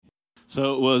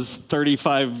So it was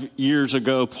 35 years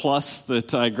ago plus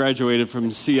that I graduated from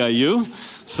CIU.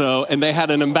 And they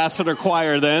had an ambassador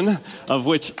choir then, of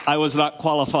which I was not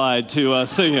qualified to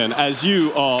sing in, as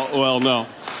you all well know.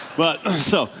 But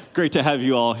so great to have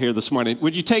you all here this morning.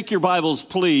 Would you take your Bibles,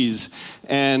 please,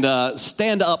 and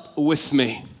stand up with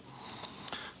me?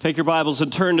 Take your Bibles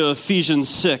and turn to Ephesians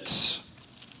 6.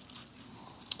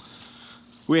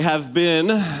 We have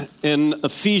been in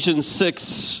Ephesians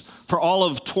 6 for all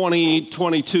of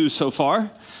 2022 so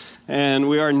far, and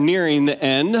we are nearing the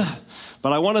end.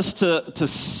 But I want us to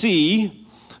see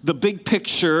the big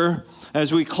picture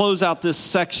as we close out this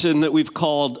section that we've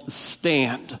called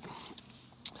Stand.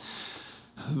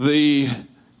 The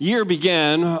year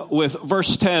began with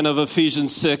verse 10 of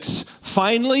Ephesians 6.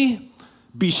 Finally,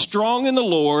 be strong in the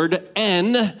Lord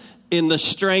and in the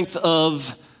strength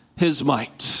of his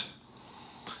might.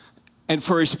 And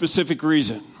for a specific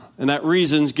reason. And that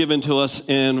reason's given to us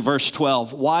in verse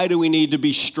 12. Why do we need to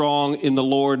be strong in the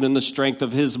Lord and in the strength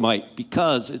of his might?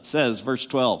 Because it says, verse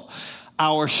 12,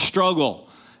 our struggle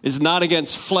is not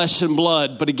against flesh and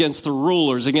blood, but against the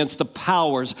rulers, against the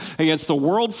powers, against the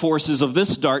world forces of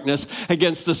this darkness,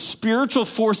 against the spiritual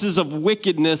forces of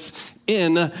wickedness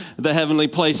in the heavenly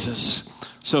places.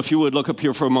 So if you would look up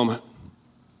here for a moment.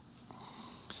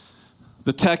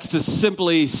 The text is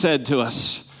simply said to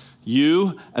us,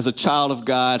 you, as a child of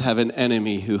God, have an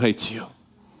enemy who hates you.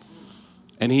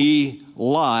 And he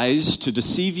lies to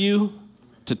deceive you,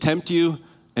 to tempt you,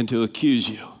 and to accuse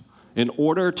you in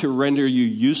order to render you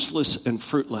useless and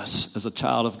fruitless as a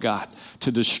child of God,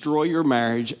 to destroy your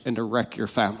marriage and to wreck your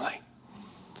family.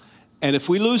 And if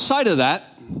we lose sight of that,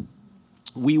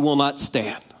 we will not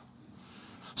stand.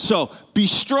 So be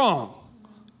strong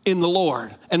in the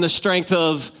Lord and the strength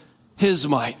of his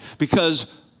might,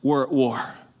 because we're at war.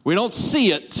 We don't see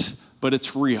it, but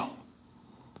it's real.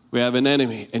 We have an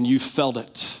enemy, and you felt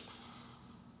it.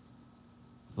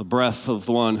 The breath of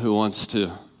the one who wants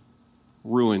to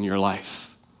ruin your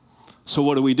life. So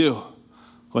what do we do?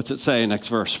 What's it say? Next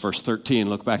verse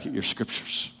 13. Look back at your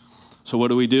scriptures. So what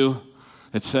do?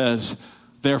 It says,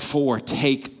 therefore,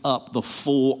 take up the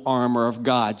full armor of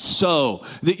God so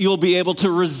that you'll be able to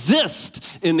resist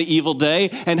in the evil day,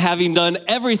 and having done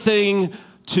everything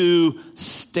to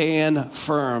stand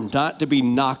firm, not to be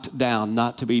knocked down,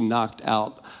 not to be knocked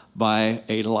out by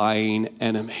a lying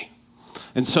enemy.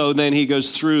 And so then he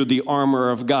goes through the armor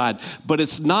of God. But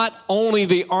it's not only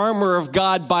the armor of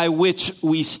God by which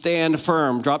we stand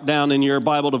firm. Drop down in your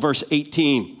Bible to verse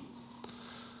 18.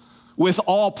 With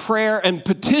all prayer and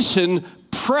petition,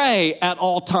 pray at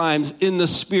all times in the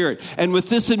Spirit. And with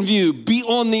this in view, be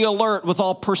on the alert with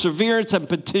all perseverance and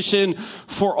petition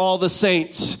for all the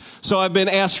saints. So I've been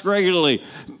asked regularly,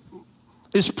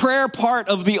 is prayer part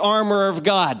of the armor of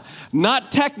God?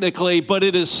 Not technically, but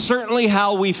it is certainly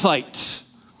how we fight.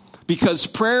 Because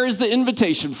prayer is the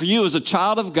invitation for you as a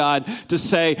child of God to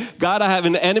say, God, I have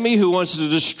an enemy who wants to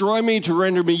destroy me, to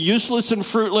render me useless and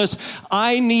fruitless.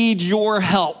 I need your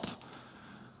help.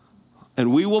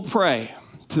 And we will pray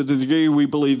to the degree we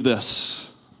believe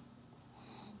this.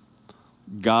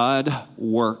 God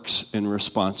works in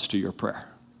response to your prayer.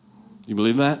 You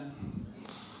believe that?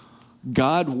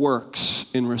 God works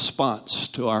in response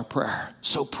to our prayer.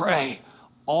 So pray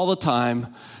all the time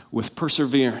with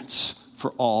perseverance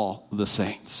for all the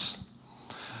saints.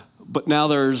 But now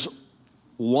there's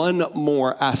one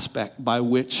more aspect by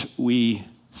which we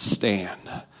stand.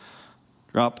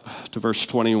 Drop to verse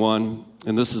 21,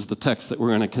 and this is the text that we're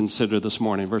going to consider this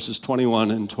morning, verses 21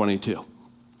 and 22.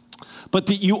 But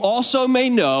that you also may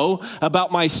know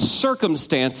about my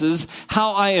circumstances,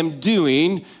 how I am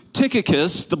doing,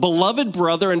 Tychicus, the beloved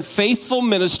brother and faithful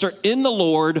minister in the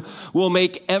Lord, will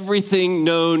make everything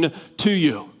known to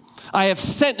you. I have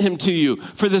sent him to you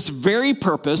for this very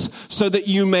purpose, so that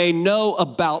you may know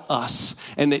about us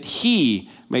and that he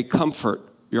may comfort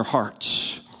your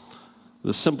hearts.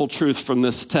 The simple truth from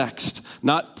this text,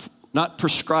 not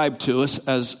prescribed to us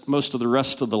as most of the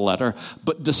rest of the letter,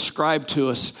 but described to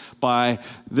us by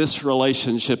this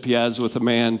relationship he has with the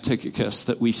man Tychicus,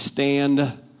 that we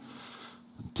stand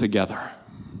together.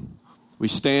 We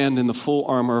stand in the full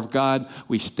armor of God.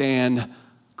 We stand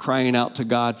crying out to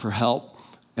God for help.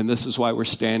 And this is why we're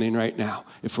standing right now.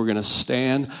 If we're going to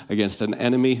stand against an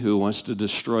enemy who wants to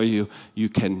destroy you, you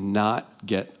cannot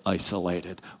get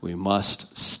isolated. We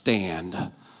must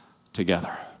stand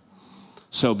together.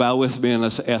 So bow with me and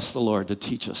let's ask the Lord to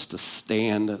teach us to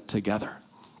stand together.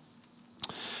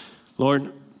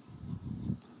 Lord,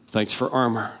 thanks for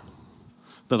armor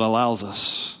that allows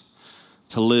us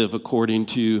to live according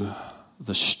to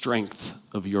the strength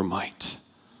of your might.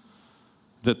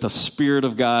 That the Spirit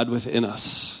of God within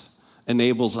us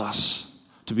enables us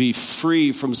to be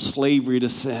free from slavery to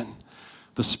sin.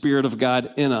 The Spirit of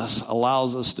God in us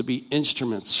allows us to be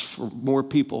instruments for more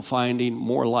people finding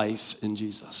more life in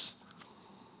Jesus.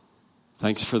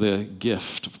 Thanks for the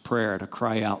gift of prayer to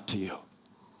cry out to you,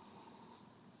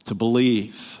 to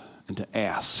believe and to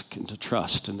ask and to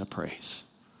trust and to praise.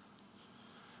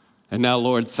 And now,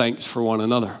 Lord, thanks for one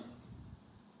another.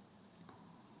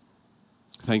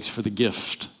 Thanks for the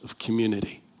gift of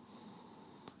community.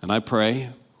 And I pray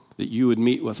that you would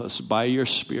meet with us by your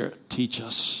Spirit, teach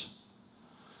us,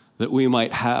 that we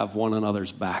might have one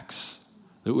another's backs,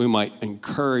 that we might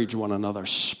encourage one another,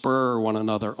 spur one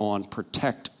another on,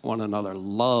 protect one another,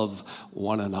 love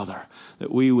one another,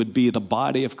 that we would be the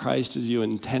body of Christ as you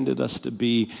intended us to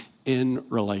be in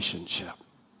relationship.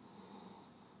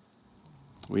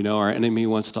 We know our enemy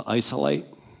wants to isolate,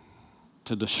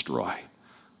 to destroy.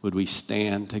 Would we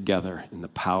stand together in the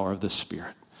power of the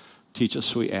Spirit? Teach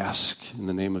us, we ask, in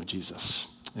the name of Jesus.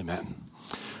 Amen.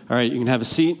 All right, you can have a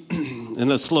seat, and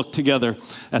let's look together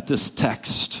at this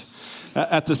text.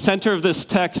 At the center of this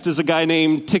text is a guy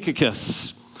named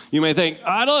Tychicus. You may think,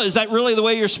 I don't know, is that really the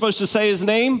way you're supposed to say his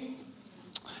name?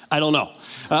 I don't know.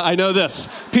 I know this.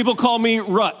 People call me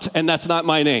Rut, and that's not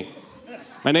my name.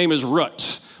 My name is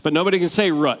Rut, but nobody can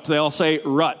say Rut. They all say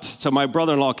Rut. So my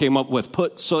brother-in-law came up with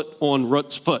put soot on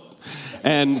Rut's foot,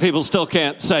 and people still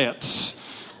can't say it.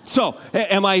 So,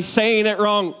 am I saying it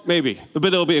wrong? Maybe, but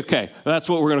it'll be okay. That's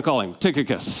what we're going to call him,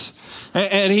 Tychicus.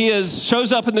 And he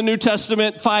shows up in the New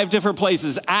Testament 5 different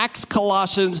places: Acts,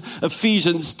 Colossians,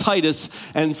 Ephesians, Titus,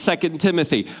 and 2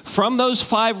 Timothy. From those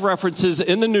 5 references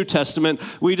in the New Testament,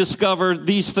 we discover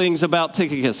these things about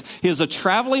Tychicus. He is a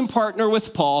traveling partner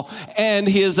with Paul, and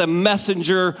he is a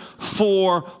messenger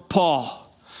for Paul.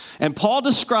 And Paul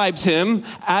describes him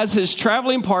as his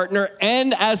traveling partner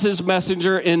and as his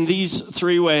messenger in these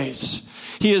 3 ways.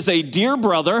 He is a dear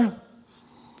brother,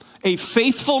 a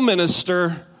faithful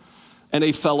minister, and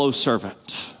a fellow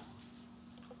servant.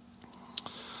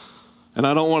 And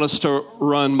I don't want us to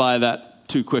run by that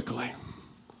too quickly.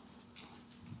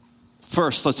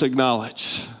 First, let's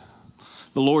acknowledge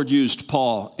the Lord used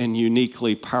Paul in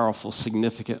uniquely powerful,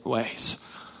 significant ways.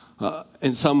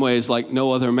 In some ways, like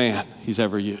no other man he's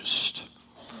ever used.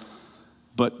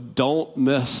 But don't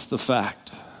miss the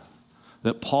fact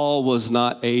that Paul was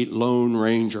not a lone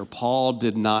ranger. Paul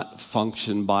did not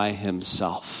function by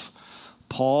himself.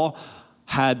 Paul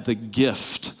had the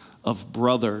gift of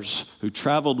brothers who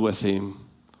traveled with him,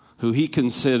 who he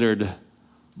considered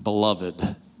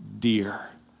beloved, dear,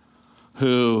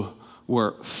 who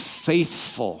were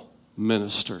faithful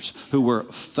ministers, who were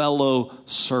fellow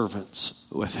servants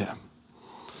with him.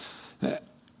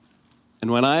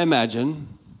 And when I imagine,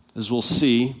 as we'll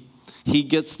see, he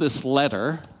gets this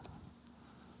letter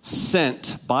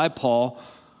sent by Paul,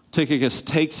 Tychicus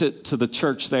takes it to the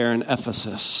church there in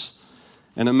Ephesus.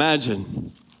 And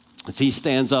imagine if he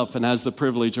stands up and has the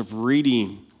privilege of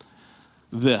reading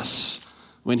this,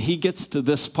 when he gets to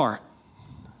this part,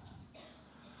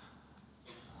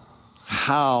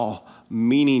 how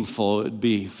meaningful it would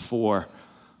be for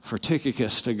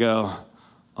Tychicus to go,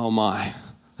 oh my,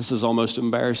 this is almost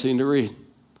embarrassing to read.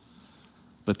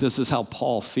 But this is how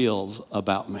Paul feels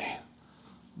about me.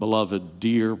 Beloved,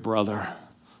 dear brother,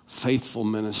 faithful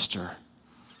minister,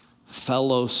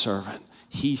 fellow servant.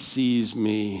 He sees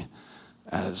me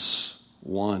as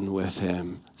one with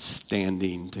him,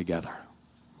 standing together.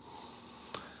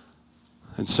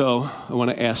 And so I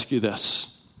want to ask you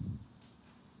this.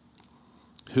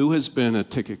 Who has been a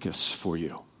Tychicus for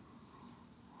you?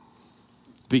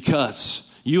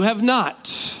 Because you have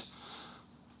not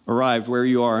arrived where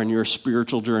you are in your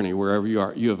spiritual journey, wherever you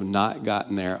are. You have not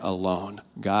gotten there alone.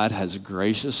 God has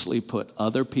graciously put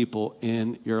other people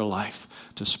in your life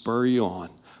to spur you on,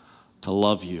 to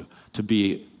love you, to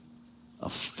be a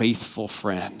faithful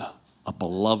friend, a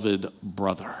beloved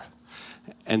brother.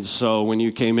 And so when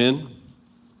you came in,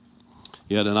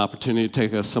 you had an opportunity to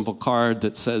take a simple card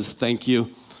that says thank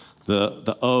you.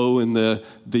 The O and the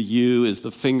U is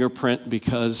the fingerprint,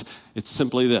 because it's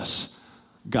simply this.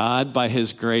 God, by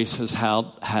his grace, has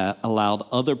allowed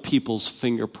other people's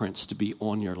fingerprints to be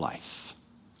on your life.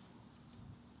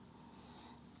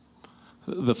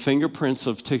 The fingerprints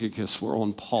of Tychicus were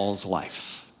on Paul's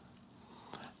life.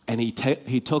 And he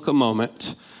took a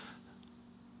moment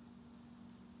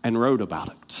and wrote about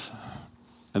it.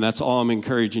 And that's all I'm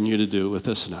encouraging you to do with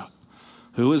this note.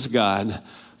 Who is God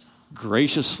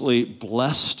graciously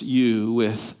blessed you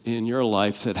with in your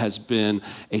life that has been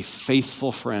a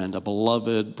faithful friend, a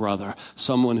beloved brother,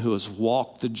 someone who has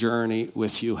walked the journey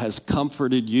with you, has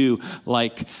comforted you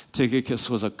like Tychicus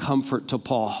was a comfort to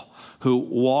Paul, who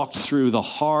walked through the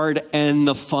hard and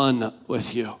the fun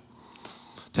with you.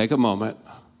 Take a moment,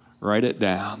 write it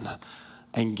down,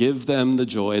 and give them the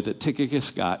joy that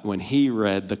Tychicus got when he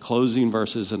read the closing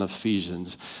verses in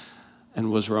Ephesians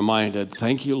and was reminded,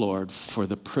 thank you, Lord, for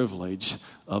the privilege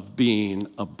of being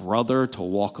a brother to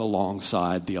walk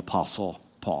alongside the Apostle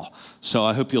Paul. So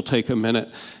I hope you'll take a minute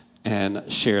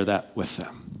and share that with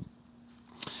them.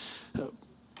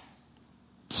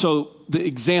 So the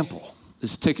example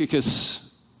is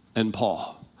Tychicus and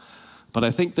Paul. But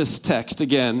I think this text,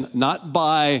 again, not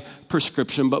by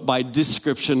prescription, but by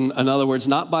description, in other words,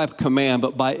 not by command,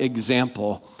 but by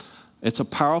example, it's a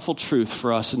powerful truth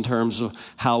for us in terms of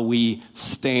how we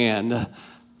stand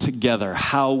together,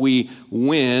 how we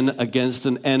win against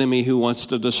an enemy who wants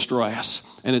to destroy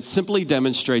us. And it simply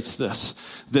demonstrates this,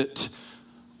 that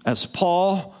as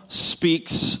Paul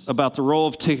speaks about the role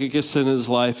of Tychicus in his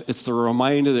life, it's the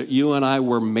reminder that you and I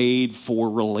were made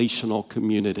for relational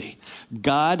community.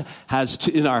 God has,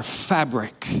 in our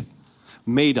fabric,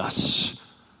 made us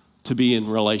to be in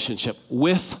relationship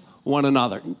with one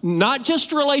another. Not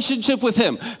just relationship with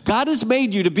him. God has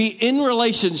made you to be in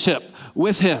relationship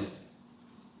with him.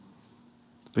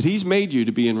 But he's made you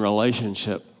to be in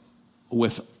relationship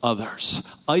with others.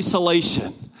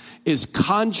 Isolation is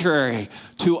contrary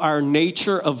to our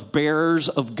nature of bearers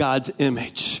of God's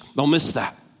image. Don't miss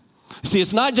that. See,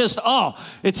 it's not just,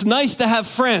 it's nice to have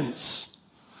friends.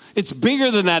 It's bigger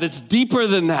than that. It's deeper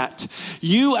than that.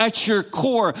 You at your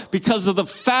core, because of the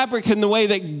fabric and the way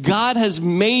that God has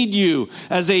made you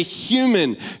as a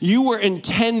human, you were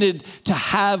intended to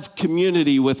have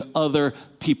community with other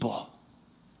people.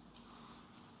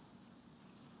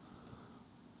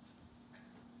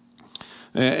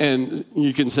 And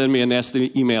you can send me a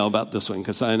nasty email about this one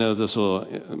because I know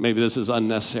maybe this is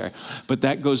unnecessary. But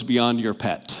that goes beyond your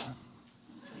pet.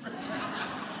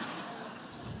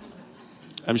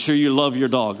 I'm sure you love your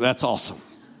dog. That's awesome.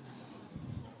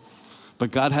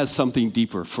 But God has something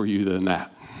deeper for you than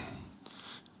that.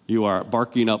 You are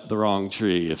barking up the wrong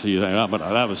tree if you think,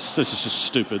 this is just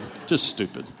stupid. Just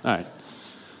stupid. All right.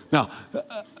 Now,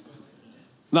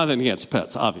 nothing against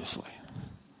pets, obviously.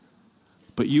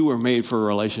 But you were made for a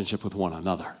relationship with one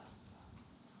another.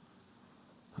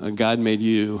 And God made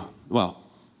you,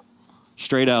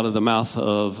 straight out of the mouth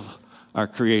of our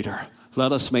Creator.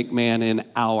 Let us make man in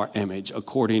our image,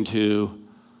 according to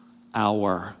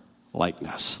our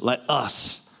likeness. Let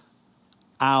us,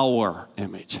 our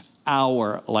image,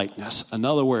 our likeness. In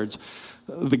other words,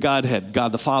 the Godhead,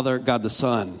 God the Father, God the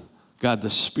Son, God the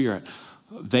Spirit,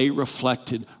 they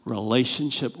reflected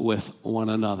relationship with one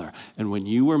another. And when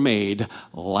you were made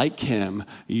like him,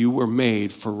 you were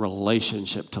made for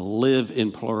relationship, to live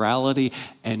in plurality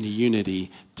and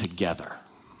unity together.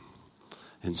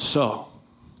 And so,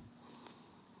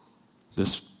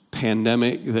 this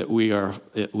pandemic that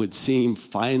it would seem,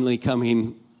 finally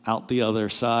coming out the other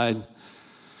side,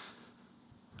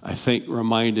 I think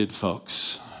reminded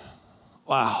folks,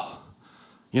 wow,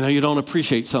 you don't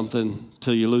appreciate something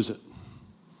till you lose it.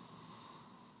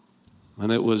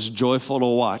 And it was joyful to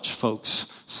watch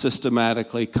folks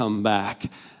systematically come back.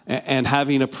 And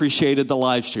having appreciated the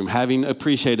live stream, having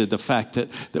appreciated the fact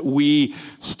that we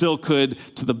still could,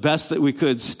 to the best that we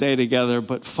could, stay together,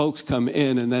 but folks come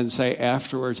in and then say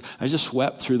afterwards, I just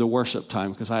wept through the worship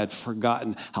time because I had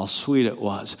forgotten how sweet it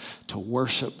was to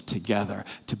worship together,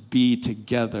 to be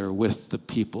together with the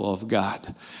people of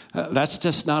God. That's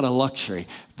just not a luxury.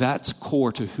 That's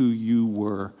core to who you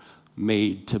were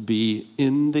made to be,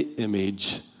 in the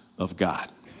image of God.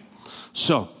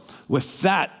 So, with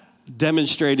that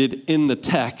demonstrated in the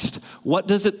text, what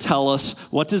does it tell us?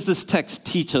 What does this text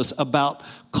teach us about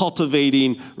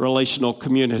cultivating relational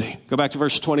community? Go back to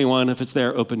verse 21 if it's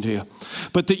there, open to you.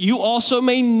 But that you also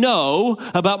may know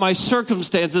about my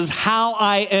circumstances, how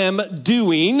I am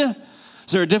doing. Is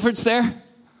there a difference there?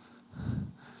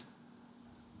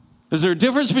 Is there a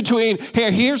difference between,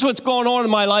 here's what's going on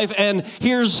in my life and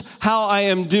here's how I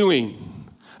am doing?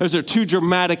 Those are two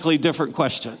dramatically different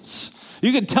questions.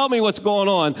 You can tell me what's going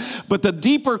on, but the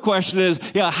deeper question is,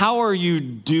 how are you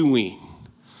doing?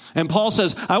 And Paul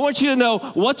says, I want you to know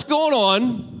what's going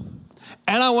on,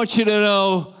 and I want you to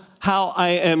know how I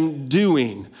am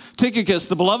doing. Tychicus,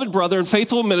 the beloved brother and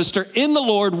faithful minister in the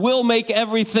Lord, will make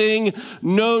everything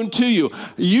known to you.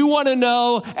 You want to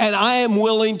know, and I am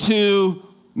willing to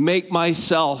make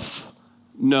myself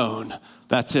known.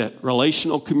 That's it.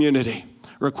 Relational community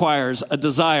requires a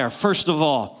desire. First of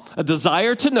all, a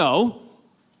desire to know.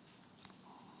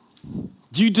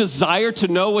 Do you desire to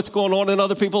know what's going on in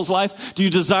other people's life? Do you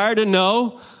desire to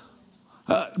know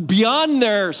beyond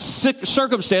their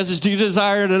circumstances? Do you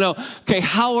desire to know,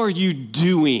 how are you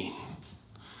doing?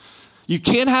 You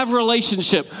can't have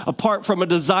relationship apart from a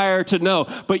desire to know,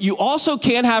 but you also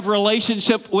can't have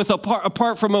relationship with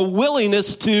apart from a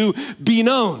willingness to be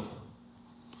known.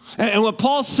 And what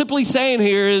Paul's simply saying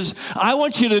here is, I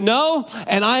want you to know,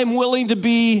 and I am willing to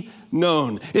be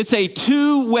known. It's a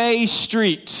two-way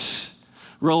street.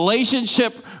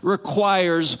 Relationship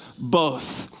requires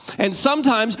both. And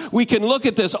sometimes we can look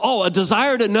at this, a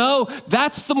desire to know,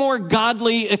 that's the more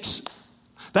godly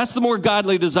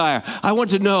desire. I want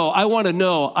to know, I want to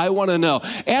know, I want to know.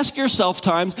 Ask yourself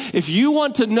times if you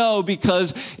want to know,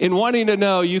 because in wanting to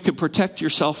know, you can protect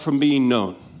yourself from being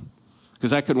known,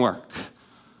 because that can work.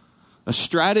 A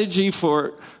strategy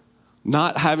for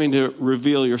not having to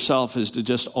reveal yourself is to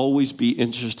just always be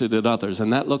interested in others.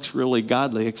 And that looks really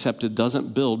godly, except it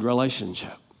doesn't build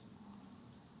relationship.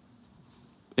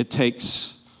 It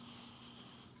takes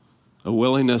a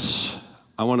willingness.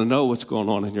 I want to know what's going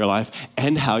on in your life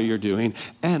and how you're doing.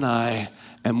 And I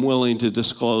am willing to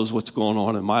disclose what's going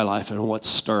on in my life and what's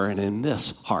stirring in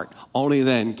this heart. Only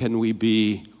then can we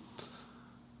be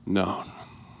known.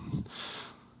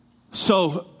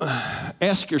 So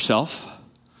ask yourself,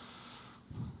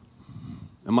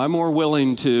 am I more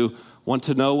willing to want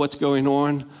to know what's going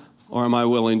on, or am I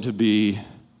willing to be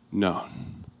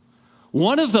known?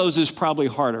 One of those is probably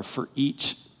harder for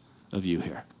each of you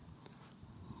here.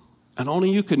 And only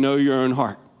you can know your own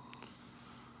heart.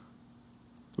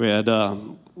 We had,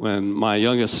 when my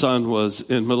youngest son was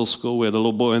in middle school, we had a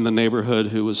little boy in the neighborhood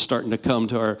who was starting to come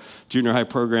to our junior high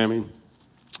programming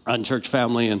on Church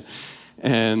Family, and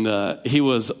he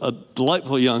was a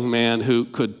delightful young man who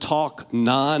could talk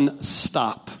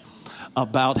nonstop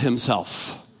about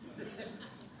himself.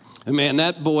 And man,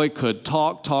 that boy could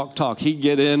talk. He'd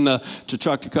get in the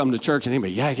truck to come to church, and he'd be,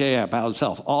 yeah, about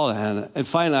himself. All that. And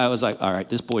finally, I was like, all right,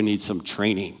 this boy needs some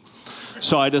training.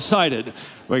 So I decided,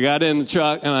 we got in the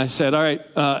truck, and I said, all right,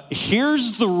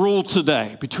 here's the rule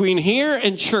today. Between here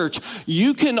and church,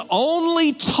 you can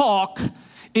only talk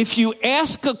if you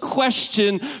ask a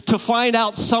question to find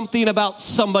out something about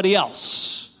somebody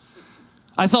else.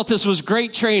 I thought this was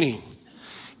great training.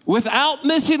 Without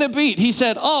missing a beat, he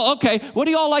said, okay, what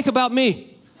do y'all like about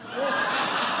me?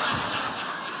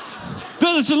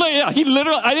 He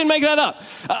literally, I didn't make that up.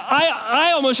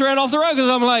 I almost ran off the road because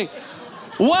I'm like,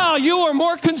 wow, you are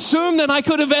more consumed than I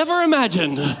could have ever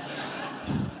imagined.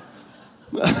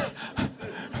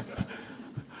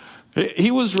 He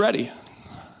was ready.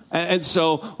 And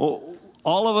so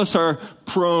all of us are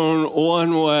prone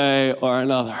one way or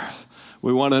another.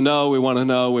 We want to know,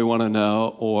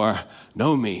 or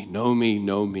know me.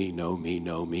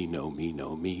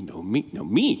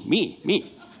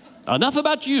 Enough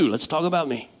about you. Let's talk about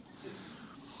me.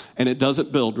 And it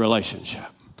doesn't build relationship.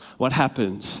 What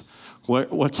happens?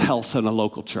 What's health in a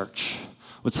local church?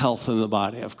 What's health in the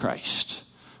body of Christ?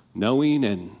 Knowing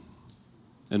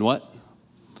and what?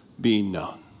 Being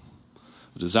known.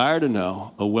 A desire to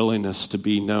know, a willingness to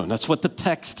be known. That's what the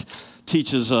text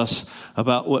teaches us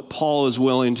about what Paul is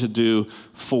willing to do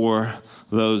for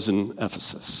those in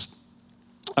Ephesus.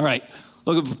 All right,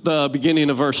 look at the beginning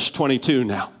of verse 22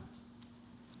 now.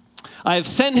 I have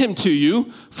sent him to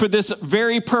you for this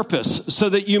very purpose, so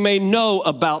that you may know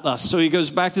about us. So he goes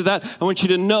back to that. I want you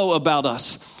to know about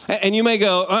us. And you may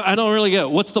go, I don't really get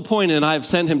it. What's the point in I have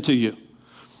sent him to you?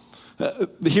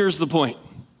 Here's the point.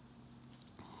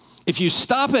 If you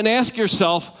stop and ask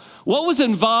yourself, what was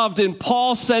involved in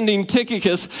Paul sending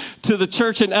Tychicus to the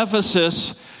church in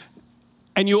Ephesus,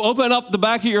 and you open up the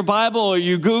back of your Bible or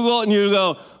you Google and you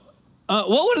go,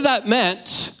 what would that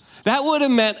meant? That would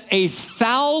have meant a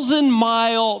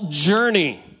 1,000-mile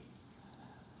journey.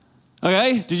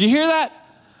 Okay, did you hear that?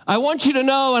 I want you to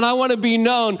know and I want to be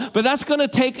known, but that's going to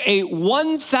take a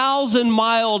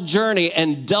 1,000-mile journey,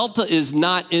 and Delta is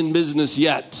not in business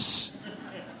yet.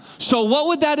 So what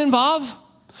would that involve?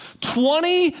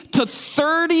 20 to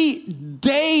 30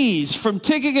 days from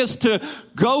Tychicus to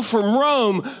go from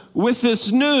Rome with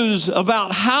this news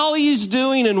about how he's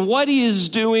doing and what he is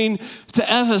doing to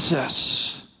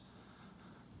Ephesus.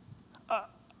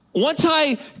 Once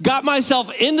I got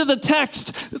myself into the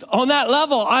text on that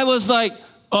level, I was like,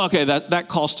 okay, that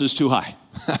cost is too high.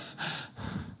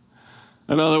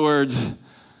 In other words,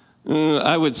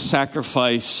 I would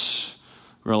sacrifice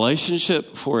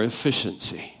relationship for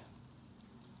efficiency.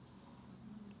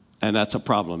 And that's a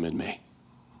problem in me.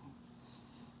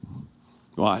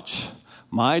 Watch.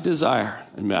 My desire,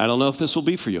 and I don't know if this will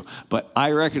be for you, but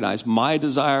I recognize my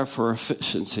desire for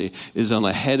efficiency is on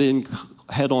a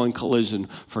head-on collision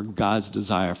for God's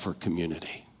desire for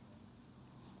community.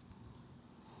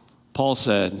 Paul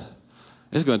said,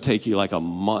 it's going to take you like a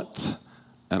month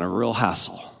and a real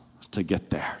hassle to get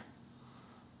there.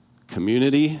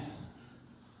 community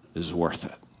is worth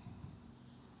it.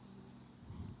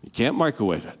 You can't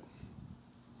microwave it.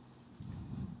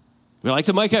 We like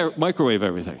to microwave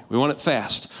everything. We want it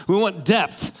fast. We want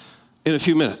depth in a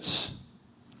few minutes.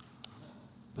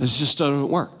 This just doesn't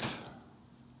work.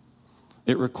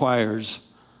 It requires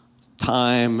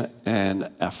time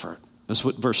and effort. That's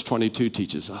what verse 22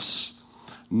 teaches us.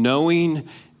 Knowing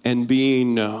and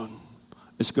being known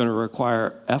is going to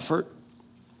require effort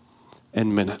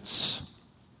and minutes.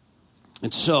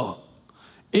 And so,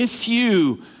 if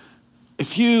you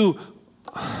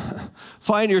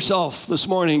find yourself this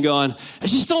morning going, I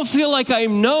just don't feel like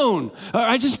I'm known, or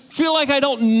I just feel like I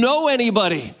don't know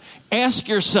anybody, ask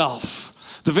yourself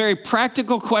the very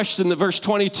practical question that verse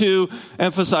 22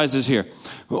 emphasizes here.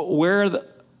 Where are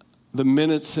the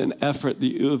minutes and effort that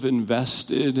you have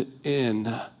invested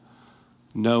in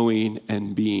knowing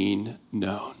and being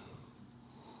known?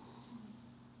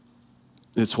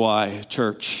 It's why,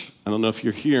 church, I don't know if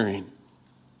you're hearing,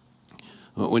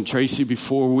 when Tracy,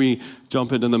 before we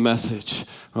jump into the message,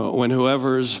 when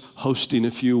whoever's hosting,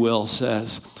 if you will,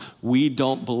 says, we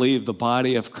don't believe the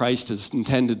body of Christ is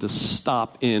intended to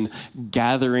stop in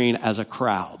gathering as a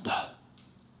crowd.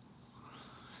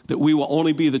 That we will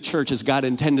only be the church as God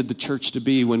intended the church to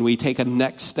be when we take a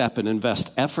next step and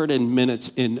invest effort and minutes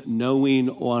in knowing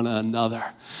one another.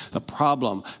 The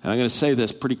problem, and I'm going to say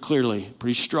this pretty clearly,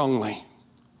 pretty strongly,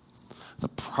 the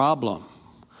problem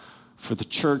for the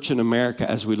church in America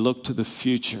as we look to the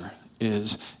future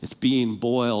is it's being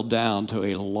boiled down to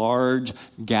a large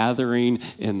gathering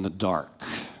in the dark.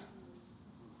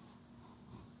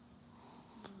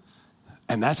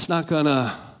 And that's not going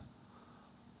to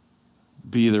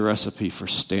be the recipe for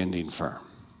standing firm.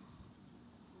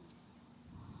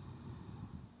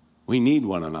 We need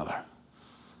one another.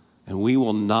 And we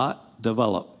will not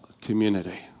develop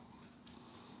community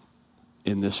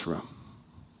in this room.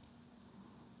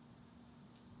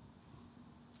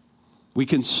 We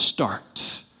can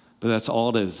start, but that's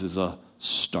all it is a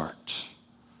start.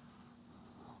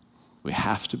 We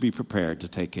have to be prepared to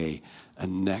take a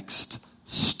next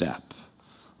step.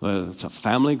 Whether it's a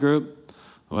family group,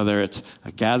 whether it's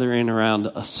a gathering around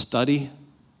a study,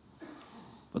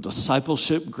 a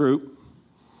discipleship group,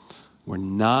 we're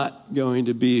not going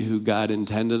to be who God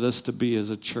intended us to be as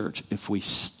a church if we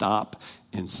stop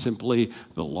in simply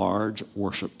the large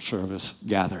worship service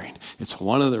gathering. It's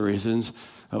one of the reasons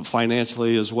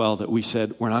financially as well that we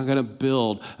said we're not going to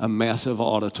build a massive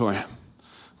auditorium.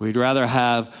 We'd rather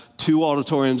have 2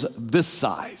 auditoriums this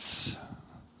size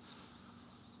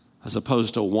as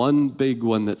opposed to one big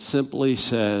one that simply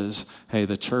says, hey,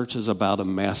 the church is about a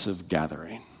massive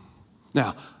gathering.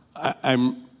 Now,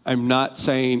 I'm not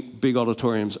saying big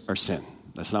auditoriums are sin.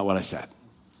 That's not what I said.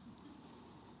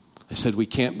 I said we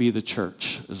can't be the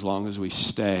church as long as we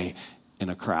stay in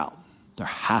a crowd. There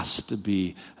has to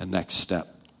be a next step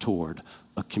toward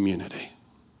a community.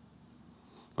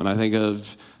 When I think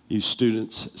of you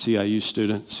students, CIU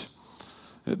students,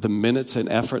 the minutes and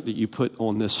effort that you put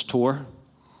on this tour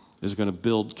is going to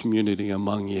build community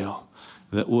among you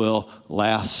that will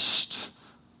last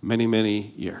many,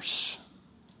 many years.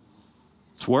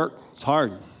 It's work. It's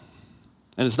hard.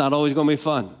 And it's not always going to be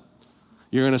fun.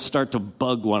 You're going to start to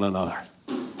bug one another.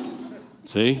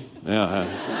 See?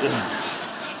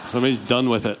 Yeah. Somebody's done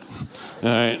with it. All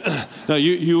right. No,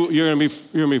 you're going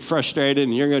to be frustrated,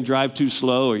 and you're going to drive too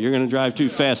slow, or you're going to drive too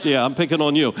fast. Yeah, I'm picking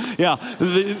on you. Yeah.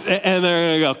 And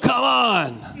they're going to go, come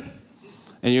on.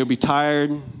 And you'll be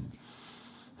tired.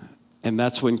 And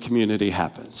that's when community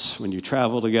happens. When you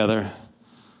travel together,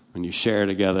 when you share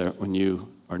together, when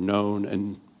you are known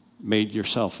and made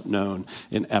yourself known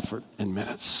in effort and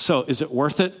minutes. So is it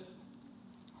worth it?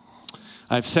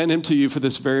 I've sent him to you for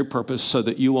this very purpose so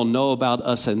that you will know about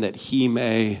us and that he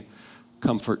may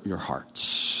comfort your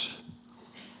hearts.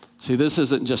 See, this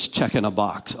isn't just checking a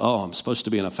box. Oh, I'm supposed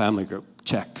to be in a family group.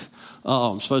 Check.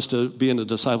 Oh, I'm supposed to be in a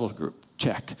disciple group.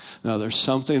 Check. No, there's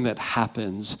something that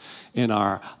happens in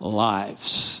our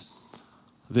lives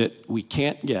that we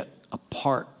can't get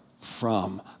apart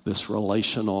from this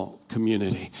relational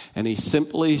community. And he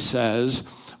simply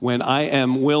says, when I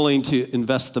am willing to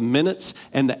invest the minutes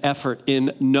and the effort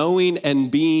in knowing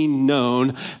and being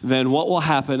known, then what will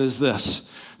happen is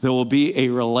this. There will be a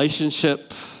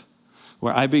relationship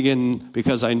where I begin,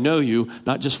 because I know you,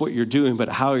 not just what you're doing, but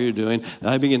how you're doing, and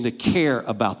I begin to care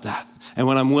about that. And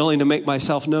when I'm willing to make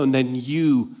myself known, then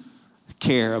you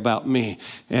care about me.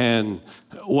 And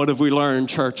what have we learned,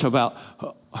 church, about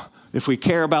if we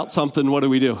care about something, what do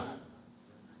we do?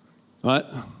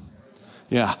 What?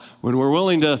 Yeah. When we're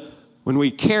willing to when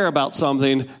we care about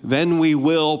something, then we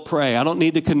will pray. I don't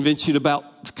need to convince you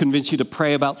to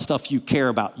pray about stuff you care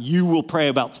about. You will pray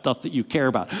about stuff that you care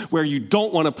about. Where you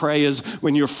don't want to pray is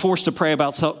when you're forced to pray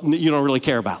about something that you don't really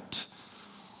care about.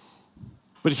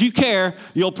 But if you care,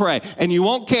 you'll pray. And you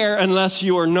won't care unless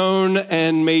you are known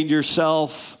and made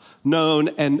yourself known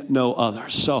and know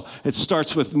others. So it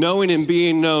starts with knowing and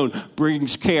being known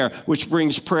brings care, which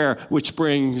brings prayer, which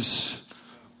brings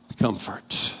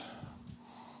comfort.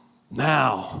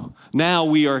 Now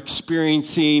we are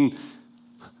experiencing,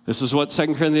 this is what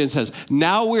 2 Corinthians says,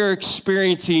 now we're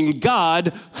experiencing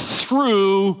God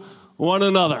through one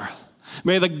another.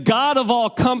 May the God of all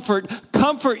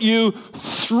comfort you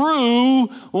through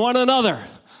one another.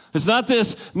 It's not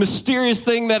this mysterious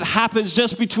thing that happens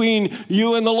just between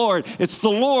you and the Lord. It's the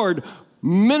Lord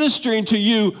ministering to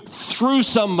you through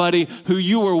somebody who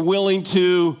you are willing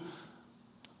to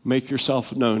make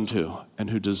yourself known to and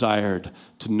who desired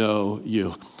to know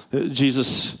you.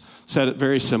 Jesus said it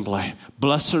very simply.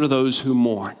 Blessed are those who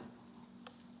mourn.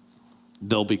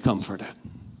 They'll be comforted.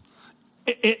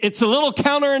 It's a little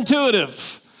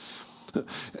counterintuitive.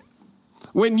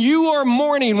 When you are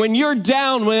mourning, when you're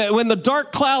down, when the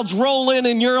dark clouds roll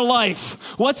in your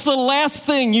life, what's the last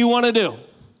thing you want to do?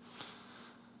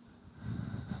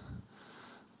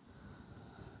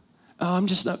 Oh, I'm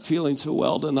just not feeling so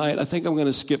well tonight. I think I'm going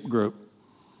to skip group.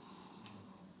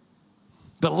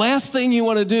 The last thing you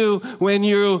want to do when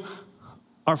you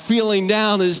are feeling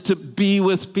down is to be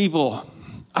with people.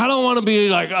 I don't want to be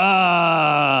like,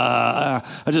 I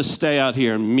just stay out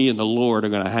here and me and the Lord are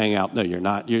going to hang out. No, you're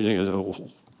not. You're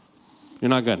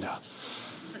not going to.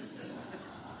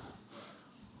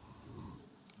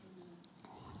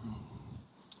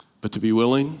 But to be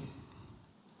willing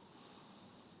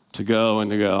to go and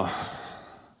to go,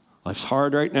 life's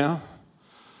hard right now.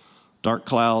 Dark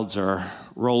clouds are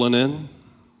rolling in,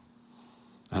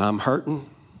 and I'm hurting,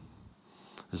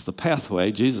 is the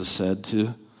pathway, Jesus said,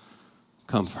 to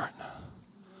comfort.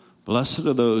 Blessed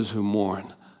are those who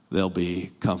mourn, they'll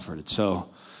be comforted. So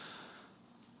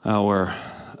our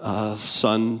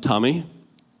son, Tommy,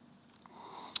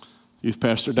 youth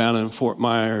pastor down in Fort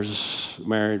Myers,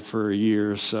 married for a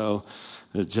year or so,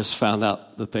 just found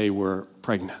out that they were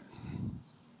pregnant.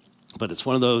 But it's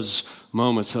one of those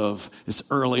moments of, it's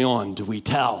early on, do we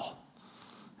tell?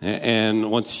 And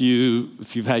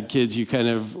if you've had kids, you kind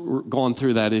of gone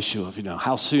through that issue of,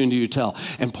 how soon do you tell?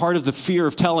 And part of the fear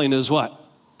of telling is what?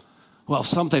 Well, if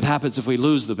something happens if we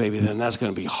lose the baby, then that's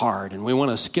going to be hard. And we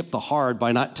want to skip the hard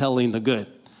by not telling the good.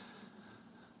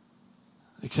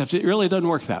 Except it really doesn't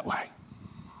work that way.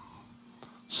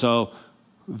 So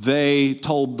they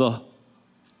told the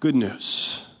good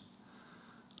news.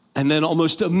 And then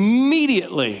almost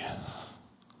immediately,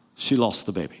 she lost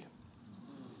the baby.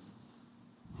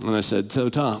 And I said, so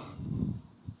Tom,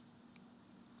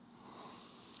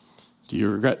 do you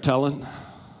regret telling?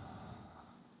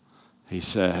 He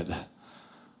said,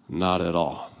 not at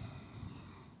all.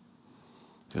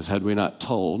 Because had we not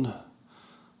told,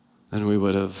 then we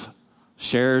would have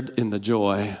shared in the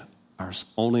joy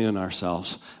only in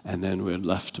ourselves, and then we would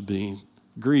left to be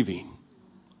grieving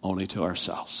only to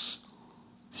ourselves.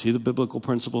 See the biblical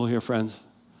principle here, friends?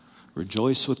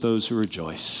 Rejoice with those who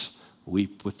rejoice.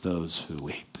 Weep with those who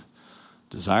weep.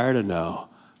 Desire to know,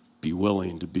 be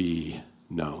willing to be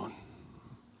known.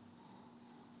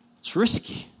 It's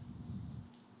risky.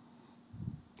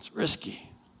 It's risky.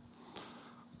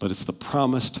 But it's the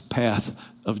promised path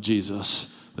of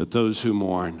Jesus that those who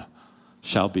mourn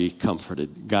shall be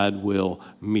comforted. God will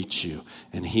meet you,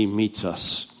 and he meets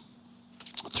us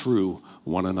through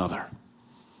one another.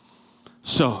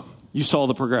 So, you saw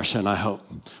the progression, I hope.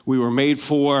 We were made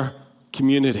for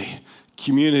community.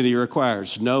 Community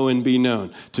requires know and be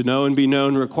known. To know and be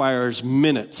known requires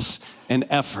minutes and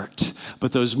effort.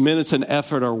 But those minutes and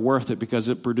effort are worth it because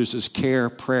it produces care,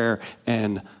 prayer,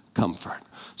 and comfort.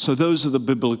 So those are the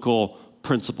biblical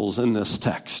principles in this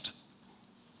text.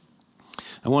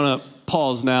 I want to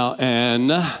pause now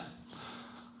and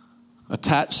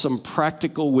attach some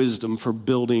practical wisdom for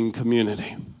building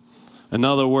community. In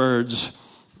other words,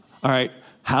 all right,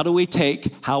 how do we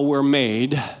take how we're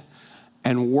made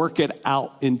and work it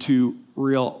out into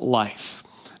real life?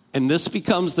 And this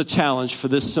becomes the challenge for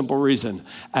this simple reason.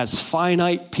 As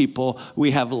finite people,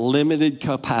 we have limited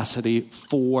capacity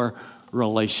for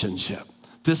relationship.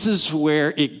 This is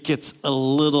where it gets a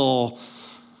little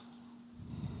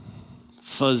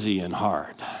fuzzy and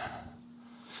hard.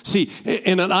 See,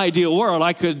 in an ideal world,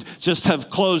 I could just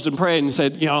have closed and prayed and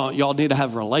said, y'all need to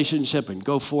have a relationship and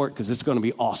go for it because it's going to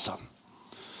be awesome.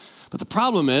 But the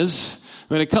problem is,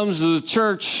 when it comes to the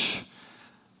church,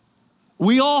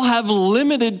 we all have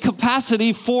limited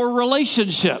capacity for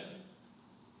relationship.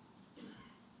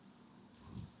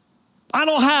 I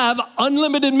don't have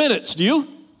unlimited minutes, do you?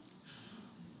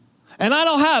 And I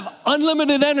don't have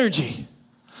unlimited energy.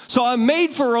 So I'm made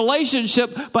for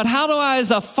relationship, but how do I, as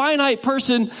a finite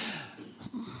person,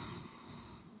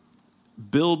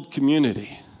 build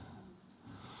community?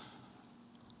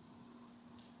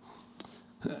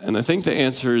 And I think the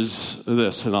answer is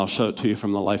this, and I'll show it to you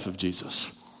from the life of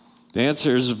Jesus. The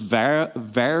answer is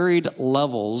varied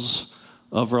levels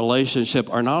of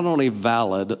relationship are not only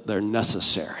valid, they're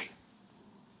necessary.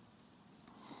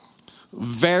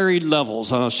 Varied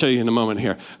levels, and I'll show you in a moment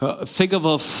here. Think of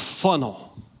a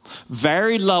funnel.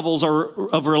 Varied levels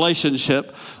of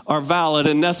relationship are valid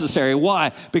and necessary.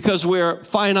 Why? Because we're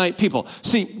finite people.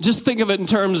 See, just think of it in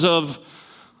terms of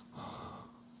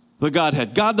the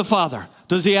Godhead. God the Father,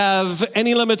 does he have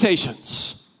any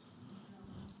limitations?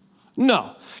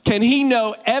 No. Can he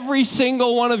know every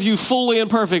single one of you fully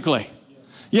and perfectly?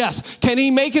 Yes. Can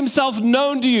he make himself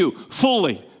known to you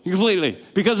fully? Completely,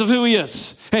 because of who he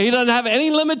is. He doesn't have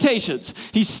any limitations.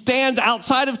 He stands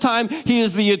outside of time. He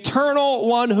is the eternal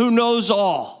one who knows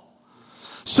all.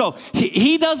 So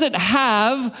he doesn't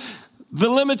have the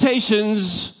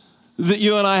limitations that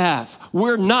you and I have.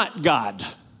 We're not God.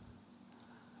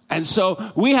 And so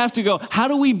we have to go, how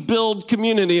do we build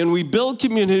community? And we build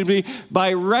community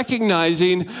by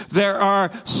recognizing there are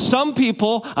some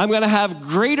people I'm going to have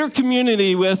greater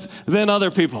community with than other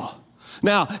people.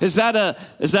 Now, is that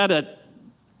a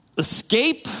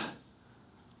escape,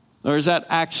 or is that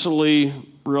actually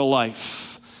real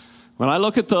life? When I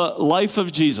look at the life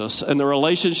of Jesus and the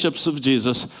relationships of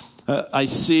Jesus, I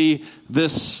see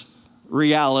this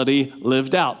reality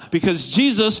lived out. Because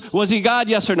Jesus, was he God,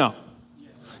 yes or no?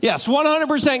 Yes,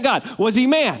 100% God. Was he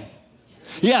man?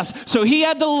 Yes. So he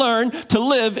had to learn to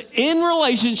live in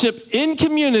relationship, in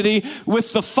community,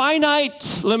 with the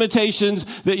finite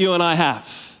limitations that you and I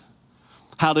have.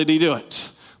 How did he do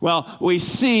it? Well, we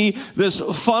see this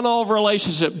funnel of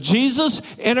relationship. Jesus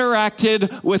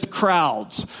interacted with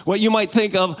crowds. What you might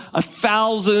think of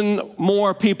 1,000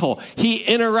 more people. He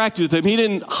interacted with them. He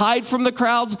didn't hide from the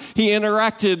crowds. He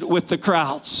interacted with the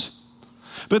crowds.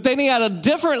 But then he had a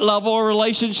different level of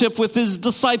relationship with his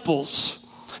disciples.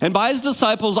 And by his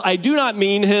disciples, I do not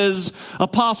mean his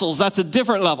apostles. That's a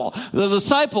different level. The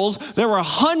disciples, there were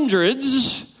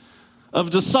hundreds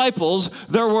of disciples.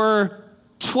 There were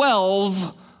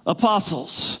 12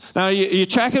 apostles. Now, you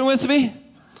tracking with me?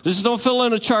 Just don't fill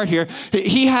in a chart here.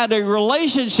 He had a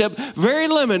relationship, very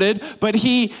limited, but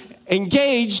he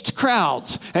engaged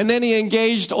crowds. And then he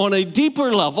engaged on a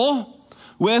deeper level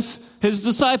with his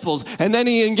disciples. And then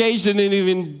he engaged in an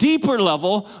even deeper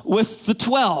level with the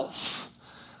 12.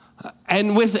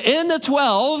 And within the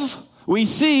 12, we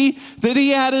see that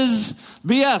he had his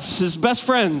BFs, his best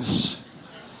friends.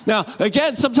 Now,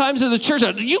 again, sometimes in the church,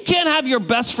 you can't have your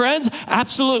best friends.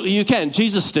 Absolutely, you can.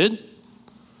 Jesus did.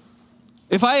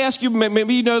 If I ask you,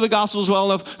 maybe you know the Gospels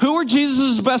well enough, who were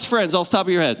Jesus' best friends off the top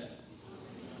of your head?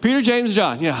 Peter, James,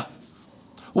 John, yeah.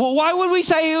 Well, why would we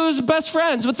say he was best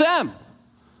friends with them?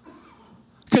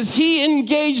 Because he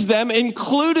engaged them,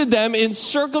 included them in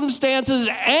circumstances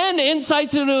and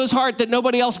insights into his heart that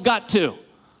nobody else got to.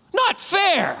 Not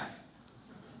fair.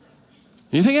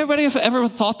 You think everybody ever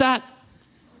thought that?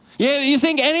 Yeah, you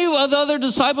think any of the other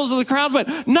disciples of the crowd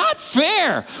went, not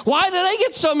fair. Why did they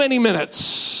get so many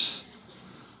minutes?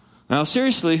 Now,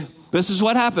 seriously, this is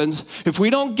what happens. If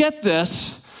we don't get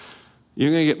this,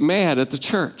 you're going to get mad at the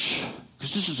church.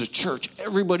 Because this is a church.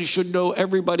 Everybody should know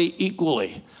everybody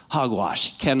equally.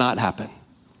 Hogwash. Cannot happen.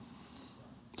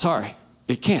 Sorry,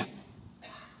 it can't.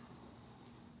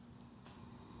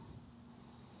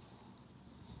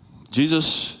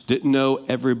 Jesus didn't know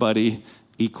everybody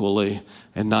equally,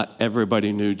 and not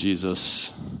everybody knew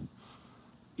Jesus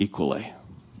equally.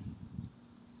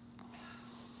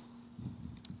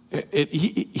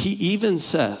 He even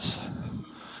says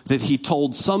that he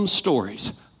told some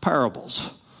stories,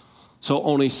 parables, so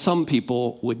only some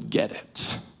people would get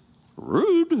it.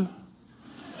 Rude.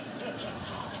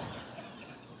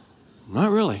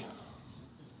 Not really.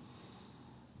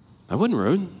 That wasn't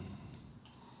rude. It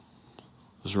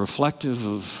was reflective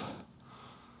of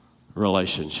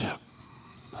relationship.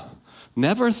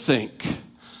 Never think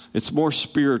it's more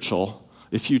spiritual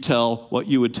if you tell what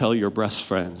you would tell your best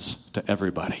friends to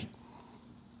everybody.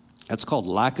 That's called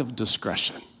lack of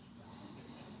discretion.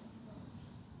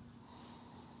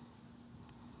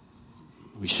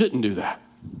 We shouldn't do that.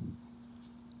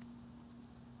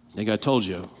 I think I told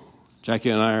you, Jackie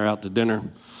and I are out to dinner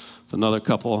with another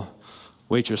couple.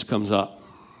 Waitress comes up,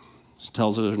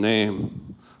 tells her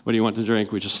name. What what do you want to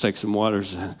drink? We just take some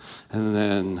waters. And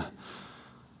then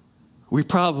we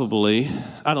probably,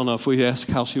 I don't know if we asked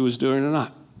how she was doing or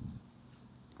not,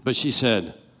 but she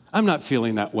said, I'm not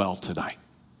feeling that well tonight.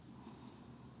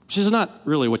 Which is not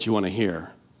really what you want to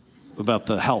hear about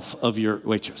the health of your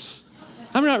waitress.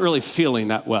 I'm not really feeling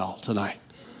that well tonight.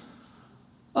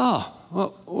 Oh,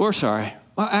 well, we're sorry.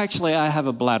 Well, actually, I have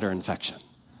a bladder infection.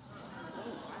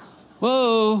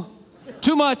 Whoa,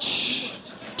 too much.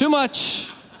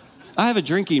 I have a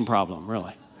drinking problem,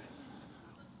 really.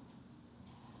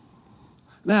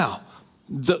 Now,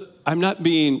 I'm not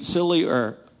being silly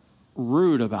or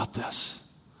rude about this.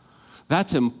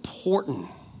 That's important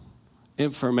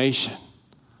information,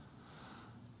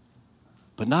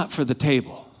 but not for the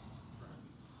table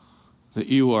that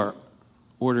you are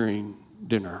ordering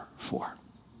dinner for.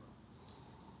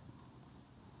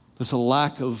 There's a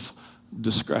lack of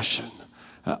discretion.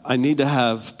 I need to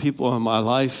have people in my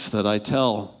life that I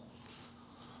tell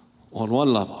on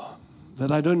one level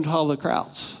that I don't tell the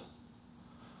crowds.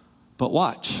 But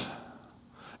watch,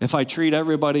 if I treat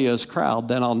everybody as crowd,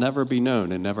 then I'll never be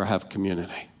known and never have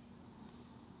community.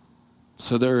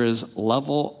 So there is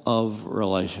level of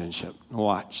relationship.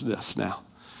 Watch this now.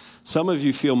 Some of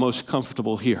you feel most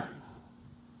comfortable here.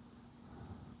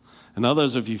 And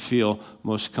others of you feel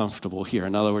most comfortable here.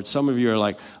 In other words, some of you are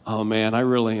like, oh man, I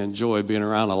really enjoy being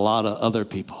around a lot of other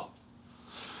people.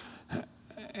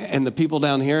 And the people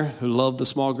down here who love the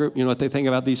small group, you know what they think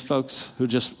about these folks who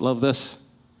just love this?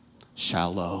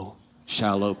 Shallow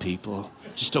people.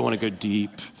 Just don't want to go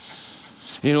deep.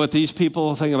 You know what these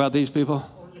people think about these people?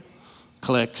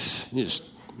 Clicks.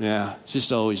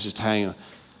 Just always just hanging.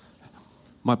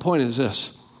 My point is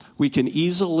this. We can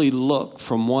easily look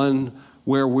from one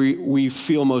where we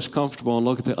feel most comfortable and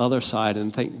look at the other side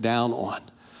and think down on.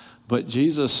 But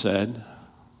Jesus said,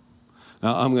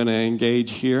 now I'm going to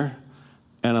engage here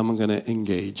and I'm going to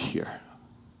engage here.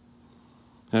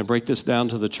 Can I break this down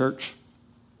to the church?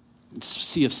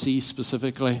 CFC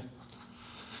specifically.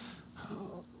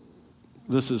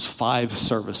 This is 5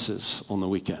 services on the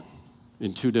weekend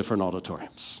in 2 different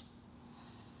auditoriums.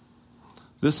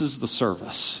 This is the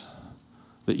service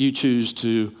that you choose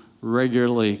to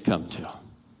regularly come to.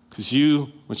 Because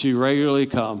once you regularly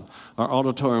come, our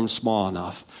auditorium's small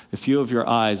enough. If you have your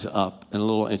eyes up and a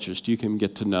little interest, you can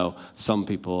get to know some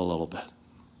people a little bit.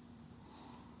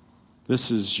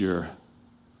 This is your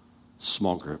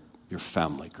small group, your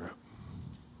family group.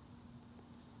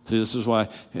 See, this is why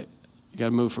you got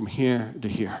to move from here to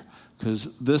here.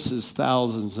 Because this is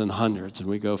thousands and hundreds, and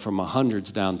we go from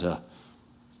hundreds down to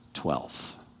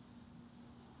 12.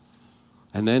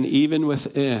 And then even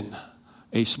within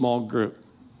a small group,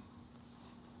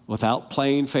 without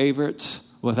playing favorites,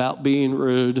 without being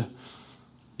rude,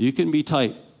 you can be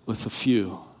tight with a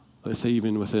few,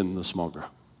 even within the small group.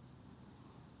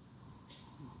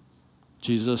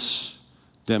 Jesus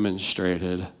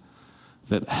demonstrated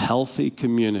that healthy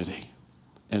community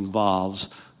involves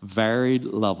varied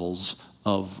levels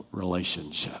of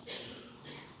relationship.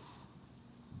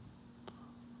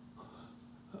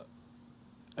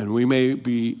 And we may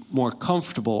be more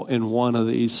comfortable in one of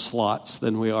these slots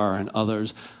than we are in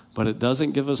others, but it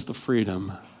doesn't give us the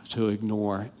freedom to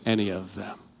ignore any of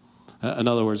them. In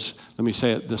other words, let me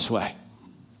say it this way.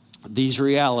 These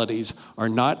realities are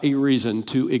not a reason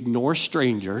to ignore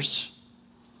strangers,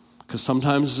 because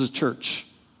sometimes as a church,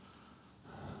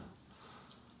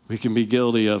 we can be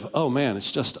guilty of, oh man,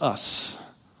 it's just us.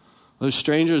 Those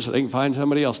strangers, they can find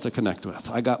somebody else to connect with.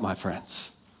 I got my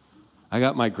friends. I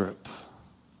got my group.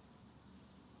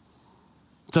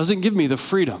 It doesn't give me the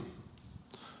freedom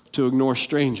to ignore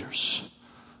strangers,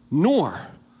 nor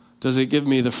does it give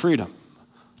me the freedom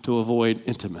to avoid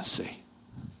intimacy.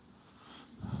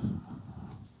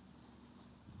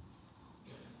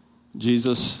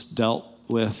 Jesus dealt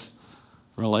with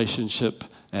relationship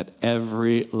at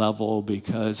every level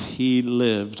because he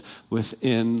lived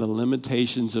within the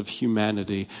limitations of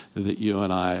humanity that you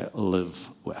and I live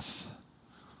with.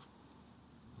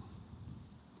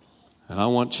 And I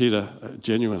want you to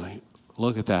genuinely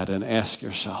look at that and ask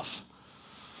yourself,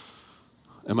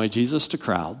 am I Jesus to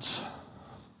crowds?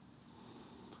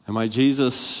 Am I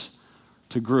Jesus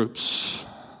to groups?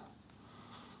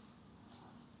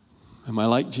 Am I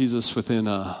like Jesus within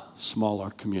a smaller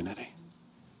community?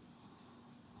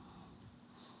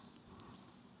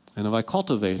 And have I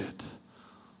cultivated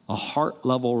a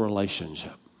heart-level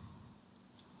relationship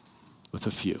with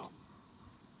a few?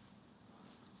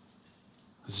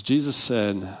 As Jesus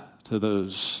said to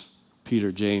those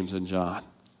Peter, James, and John,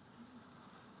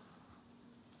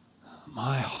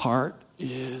 my heart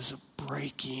is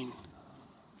breaking.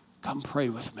 Come pray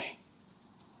with me.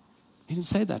 He didn't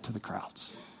say that to the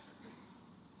crowds.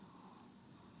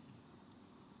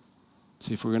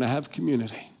 See, if we're going to have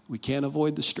community, we can't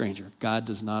avoid the stranger. God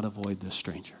does not avoid the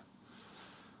stranger.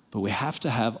 But we have to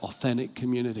have authentic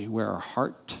community where our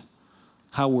heart,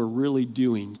 how we're really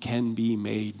doing, can be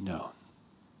made known.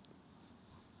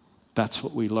 That's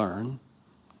what we learn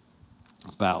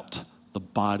about the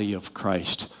body of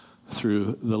Christ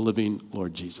through the living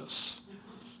Lord Jesus.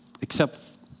 Except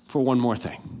for one more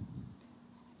thing.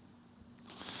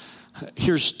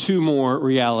 Here's two more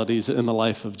realities in the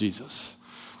life of Jesus.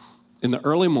 In the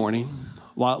early morning,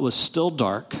 while it was still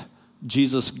dark,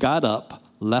 Jesus got up,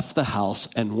 left the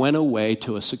house, and went away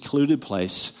to a secluded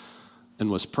place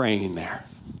and was praying there.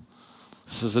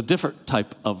 This is a different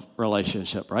type of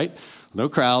relationship, right? No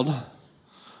crowd,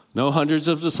 no hundreds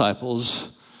of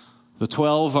disciples. The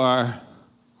 12 are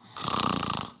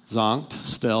zonked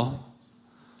still.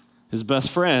 His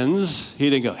best friends, he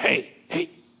didn't go, hey,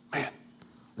 man,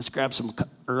 let's grab some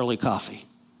early coffee.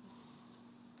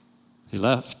 He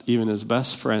left even his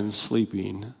best friends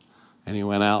sleeping, and he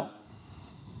went out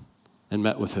and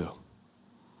met with who?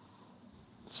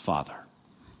 His Father,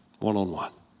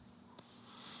 one-on-one.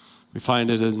 We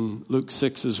find it in Luke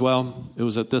 6 as well. It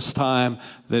was at this time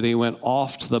that he went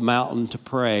off to the mountain to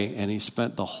pray, and he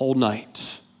spent the whole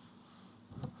night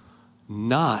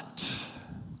not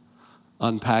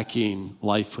unpacking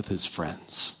life with his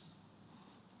friends.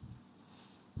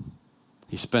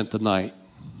 He spent the night,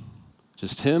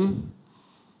 just him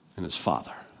and his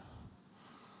Father.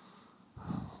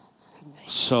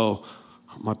 So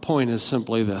my point is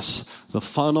simply this. The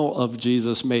funnel of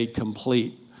Jesus made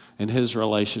complete in his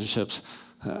relationships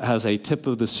has a tip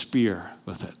of the spear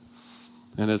with it.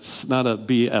 And it's not a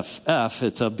BFF,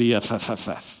 it's a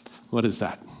BFFFF. What is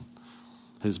that?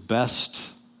 His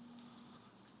best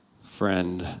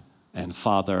friend and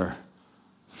Father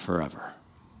forever.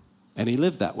 And he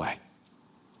lived that way.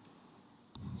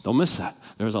 Don't miss that.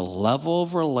 There's a level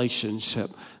of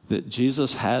relationship that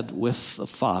Jesus had with the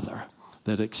Father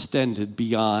that extended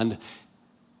beyond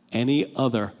any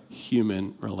other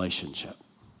human relationship.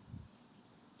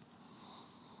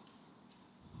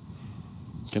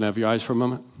 Can I have your eyes for a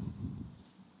moment?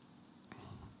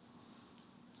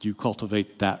 You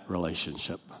cultivate that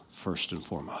relationship first and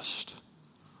foremost.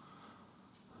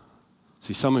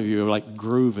 See, some of you are like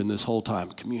grooving this whole time.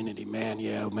 Community, man,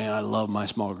 I love my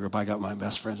small group. I got my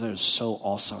best friends. That is so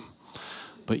awesome.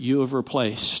 But you have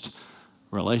replaced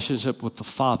relationship with the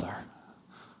Father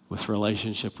with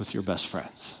relationship with your best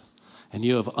friends. And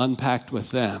you have unpacked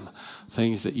with them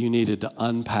things that you needed to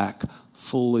unpack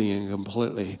fully and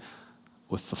completely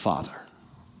with the Father.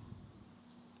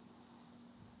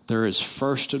 There is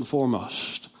first and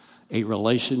foremost a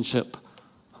relationship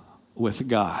with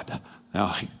God.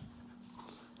 Now,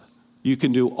 you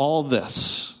can do all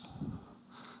this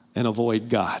and avoid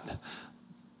God.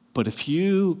 But if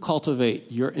you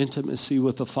cultivate your intimacy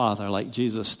with the Father like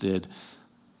Jesus did,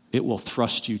 it will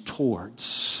thrust you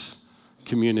towards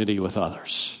community with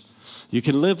others. You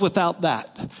can live without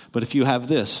that, but if you have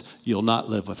this, you'll not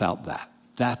live without that.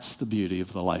 That's the beauty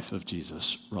of the life of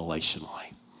Jesus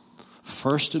relationally.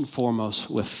 First and foremost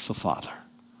with the Father.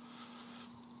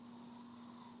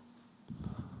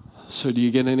 So do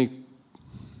you get any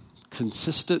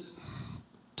consistent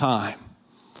time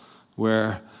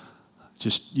where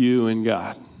just you and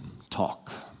God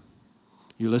talk?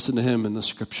 You listen to him in the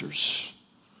scriptures.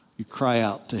 You cry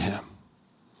out to him.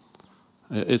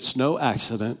 It's no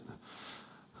accident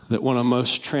that one of the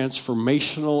most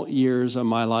transformational years of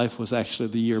my life was actually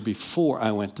the year before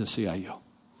I went to CIU.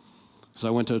 So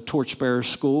I went to a torchbearer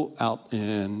school out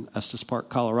in Estes Park,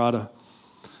 Colorado.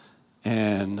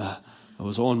 And I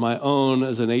was on my own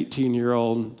as an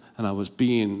 18-year-old, and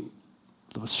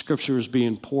the scripture was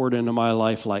being poured into my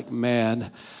life like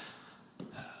mad.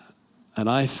 And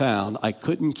I found I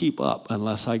couldn't keep up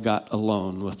unless I got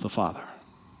alone with the Father.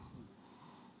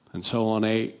 And so on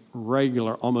a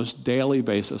regular, almost daily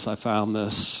basis, I found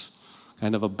this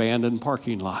kind of abandoned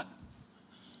parking lot.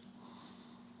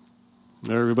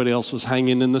 Everybody else was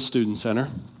hanging in the student center.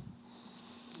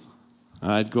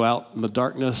 I'd go out in the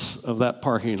darkness of that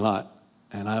parking lot,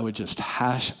 and I would just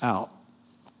hash out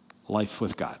life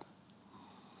with God.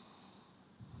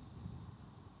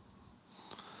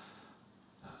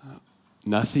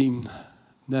 Nothing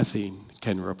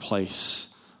can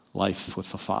replace life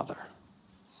with the Father.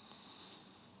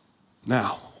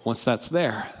 Now, once that's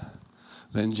there,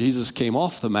 then Jesus came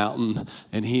off the mountain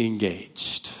and he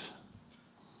engaged.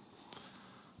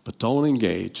 But don't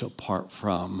engage apart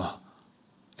from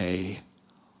a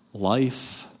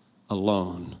life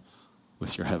alone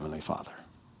with your Heavenly Father.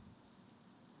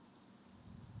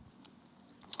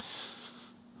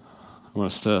 I want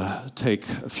us to take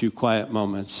a few quiet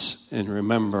moments and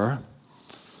remember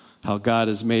how God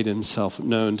has made himself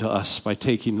known to us by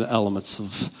taking the elements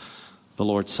of the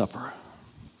Lord's Supper.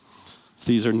 If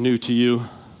these are new to you,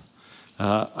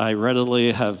 I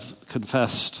readily have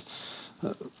confessed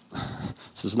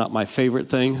this is not my favorite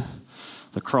thing.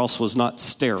 The cross was not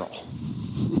sterile.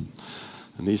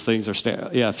 And these things are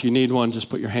sterile. Yeah, if you need one, just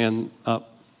put your hand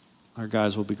up. Our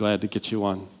guys will be glad to get you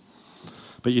one.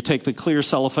 But you take the clear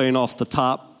cellophane off the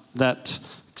top. That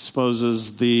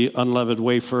exposes the unleavened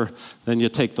wafer. Then you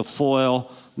take the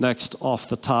foil next off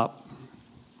the top.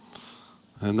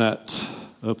 And that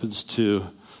opens to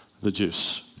the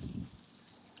juice.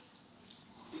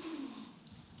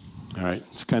 All right,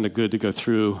 it's kind of good to go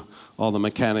through all the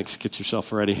mechanics. Get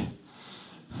yourself ready.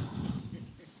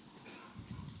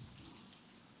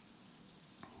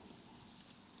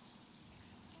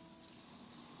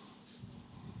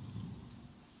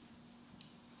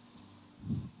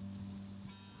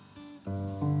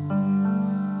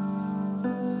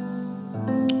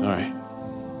 All right.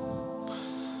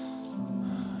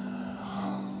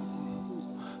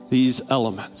 These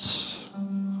elements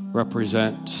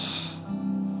represent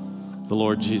the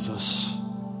Lord Jesus,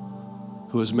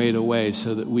 who has made a way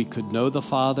so that we could know the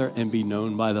Father and be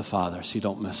known by the Father, so you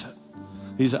don't miss it.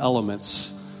 These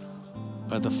elements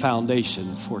are the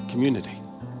foundation for community.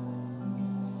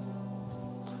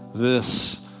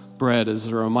 This bread is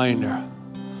a reminder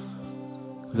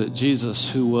that Jesus,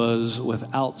 who was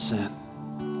without sin,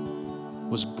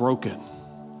 was broken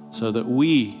so that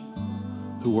we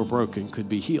who were broken could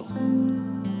be healed.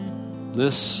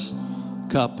 This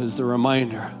cup is the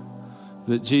reminder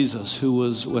that Jesus, who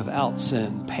was without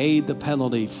sin, paid the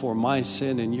penalty for my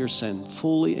sin and your sin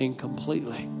fully and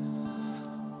completely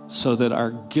so that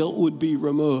our guilt would be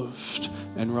removed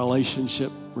and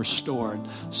relationship restored,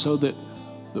 so that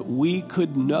we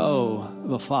could know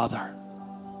the Father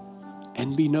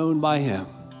and be known by him.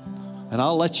 And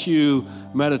I'll let you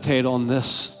meditate on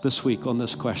this week on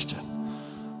this question.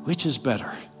 Which is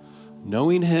better,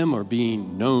 knowing him or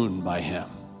being known by him?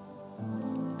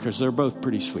 Because they're both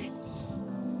pretty sweet.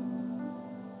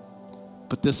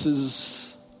 But this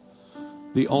is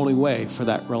the only way for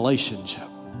that relationship,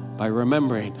 by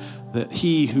remembering that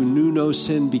he who knew no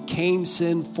sin became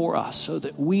sin for us so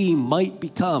that we might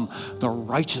become the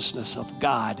righteousness of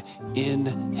God in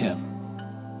him.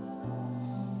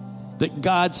 That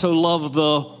God so loved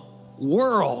the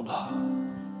world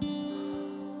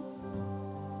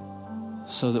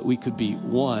so that we could be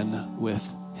one with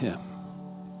him.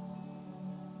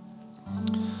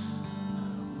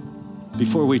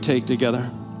 Before we take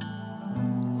together,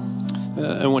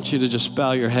 I want you to just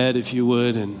bow your head, if you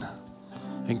would, and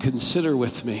consider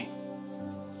with me,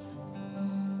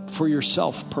 for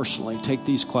yourself personally, take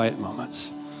these quiet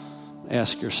moments.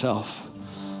 Ask yourself,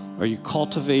 are you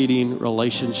cultivating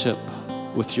relationship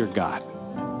with your God?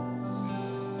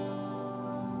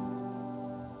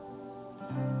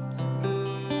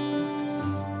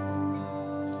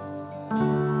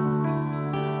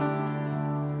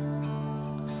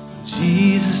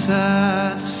 Jesus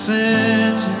at the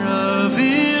center of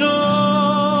it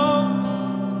all.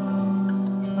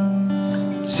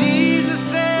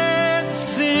 Jesus at the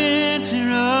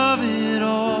center of it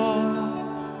all.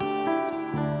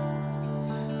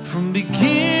 From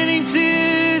beginning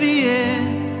to the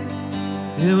end,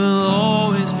 it will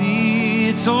always be,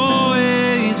 it's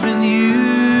always been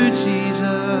you, Jesus.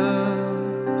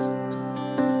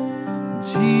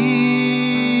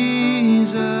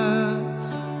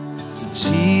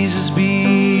 Jesus,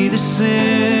 be the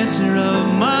center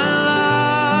of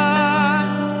my life.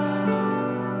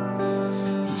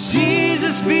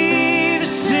 Jesus, be the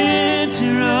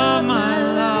center of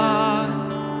my life.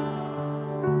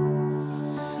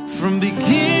 From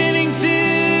beginning to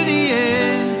the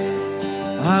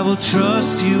end, I will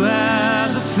trust you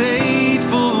as a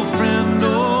faithful friend,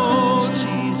 oh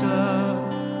Jesus.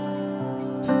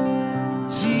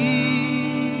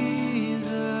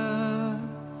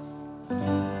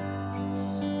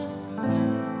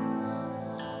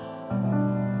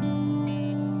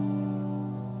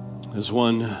 As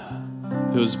one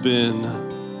who has been,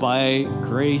 by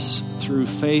grace through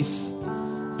faith,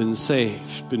 been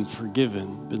saved, been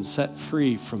forgiven, been set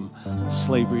free from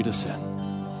slavery to sin.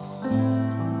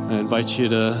 I invite you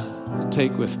to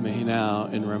take with me now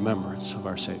in remembrance of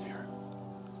our Savior.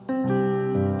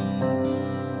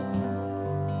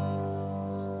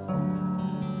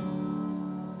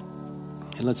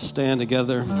 And let's stand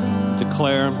together and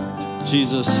declare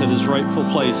Jesus at his rightful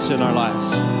place in our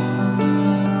lives.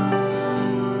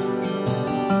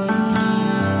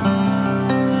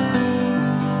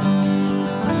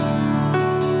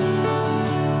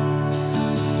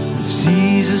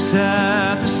 Jesus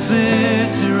at the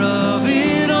center of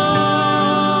it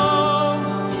all.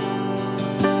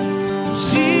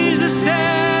 Jesus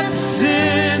at the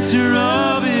center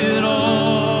of it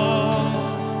all.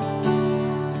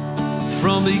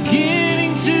 From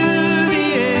beginning to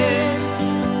the end,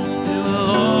 it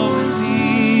will always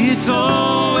be, it's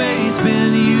always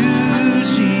been you,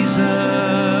 Jesus.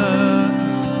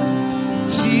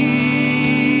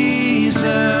 Jesus.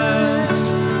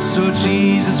 So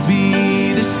Jesus,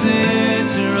 be the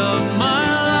center of my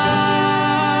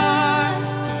life.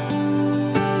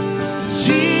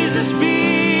 Jesus,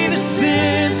 be the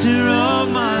center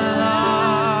of my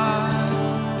life.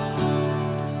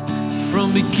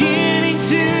 From beginning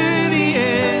to the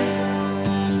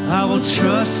end, I will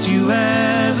trust you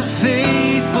as a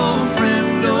faithful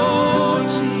friend, oh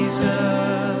Jesus.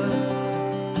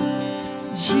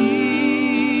 Jesus.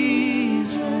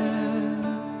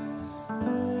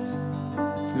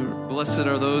 Blessed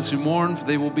are those who mourn, for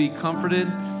they will be comforted.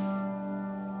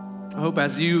 I hope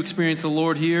as you experience the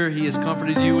Lord here, He has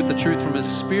comforted you with the truth from His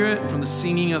Spirit, from the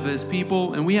singing of His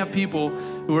people. And we have people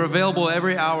who are available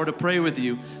every hour to pray with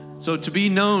you. So to be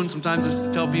known sometimes is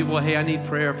to tell people, hey, I need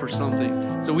prayer for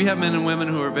something. So we have men and women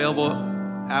who are available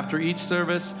after each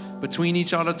service, between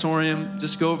each auditorium.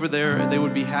 Just go over there and they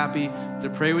would be happy to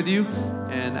pray with you.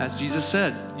 And as Jesus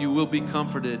said, you will be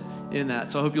comforted in that.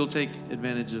 So I hope you'll take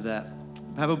advantage of that.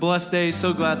 Have a blessed day.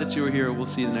 So glad that you were here. We'll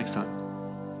see you the next time.